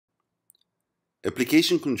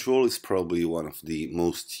Application control is probably one of the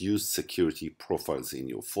most used security profiles in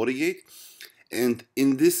your Fortigate. And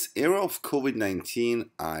in this era of COVID-19,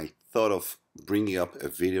 I thought of bringing up a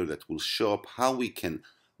video that will show up how we can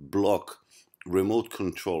block remote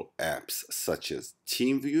control apps such as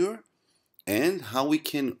TeamViewer and how we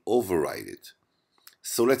can override it.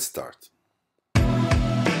 So let's start.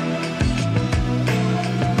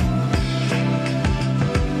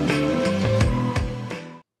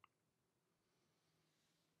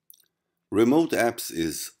 Remote apps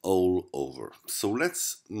is all over. So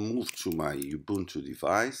let's move to my Ubuntu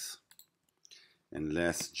device and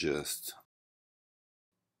let's just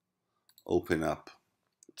open up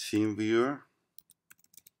TeamViewer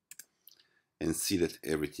and see that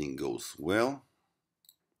everything goes well.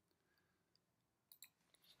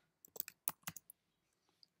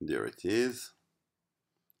 There it is.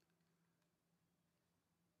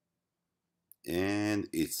 And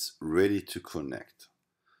it's ready to connect.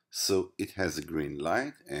 So it has a green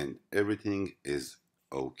light and everything is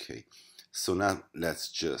okay. So now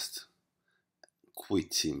let's just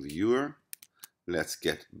quit TeamViewer. Let's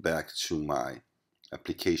get back to my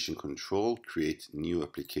application control, create new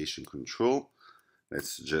application control.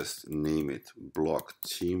 Let's just name it block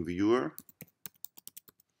TeamViewer.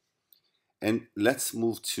 And let's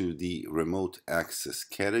move to the remote access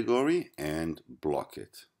category and block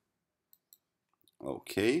it.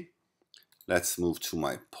 Okay. Let's move to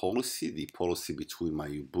my policy, the policy between my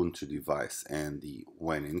Ubuntu device and the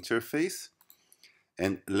WAN interface.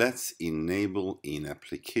 And let's enable in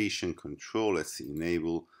application control, let's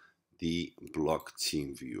enable the block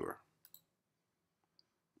TeamViewer.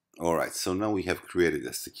 All right, so now we have created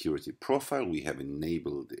a security profile. We have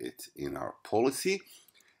enabled it in our policy.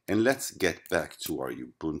 And let's get back to our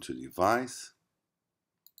Ubuntu device.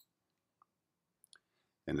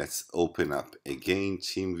 And let's open up again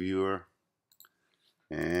TeamViewer.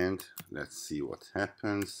 And let's see what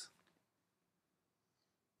happens.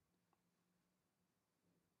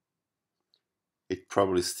 It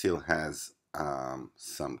probably still has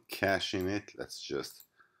some cache in it. Let's just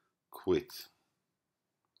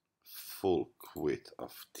full quit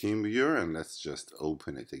of TeamViewer, and let's just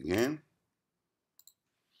open it again.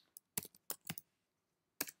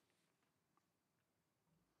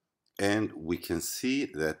 And we can see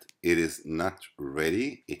that it is not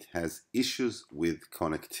ready. It has issues with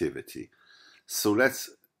connectivity. So let's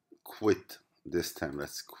quit this time.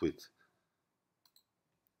 Let's quit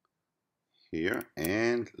here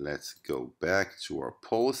and let's go back to our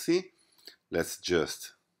policy. Let's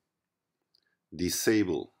just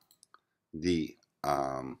disable the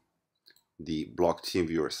block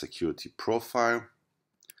TeamViewer security profile.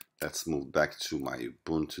 Let's move back to my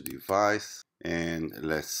Ubuntu device and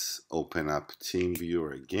let's open up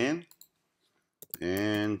TeamViewer again.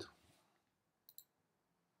 And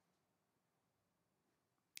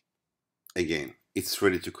again, it's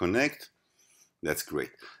ready to connect. That's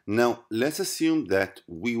great. Now, let's assume that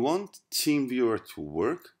we want TeamViewer to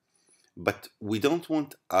work, but we don't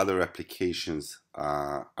want other applications,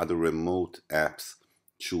 other remote apps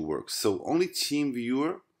to work. So only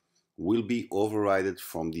TeamViewer will be overridden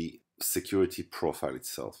from the security profile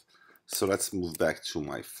itself. So let's move back to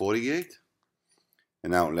my Fortigate.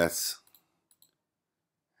 And now let's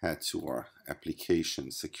head to our application,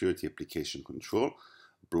 security application control,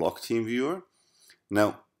 block TeamViewer.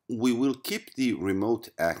 Now we will keep the remote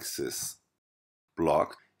access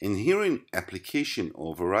block. And here in application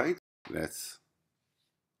override, let's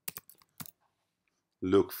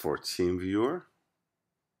look for TeamViewer.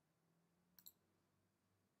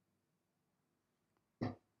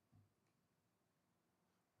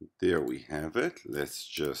 There we have it. Let's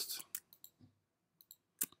just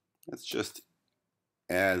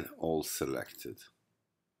add all selected.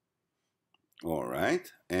 All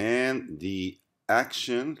right, and the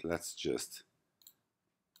action, let's just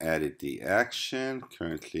edit the action.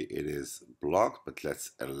 Currently it is blocked, but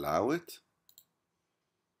let's allow it.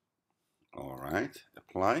 All right,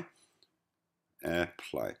 apply.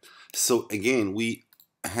 So again, we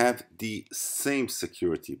have the same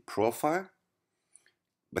security profile,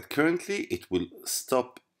 but currently it will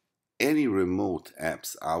stop any remote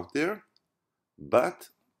apps out there but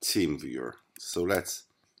TeamViewer. So let's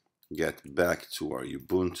get back to our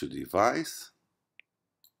Ubuntu device.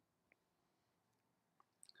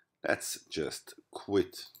 Let's just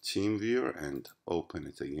quit TeamViewer and open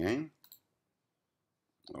it again.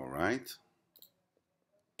 All right.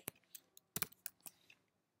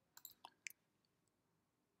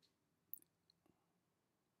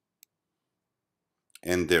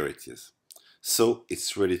 And there it is. So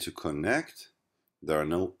it's ready to connect. there are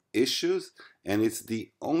no issues, and it's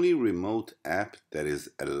the only remote app that is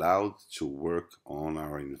allowed to work on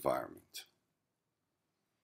our environment.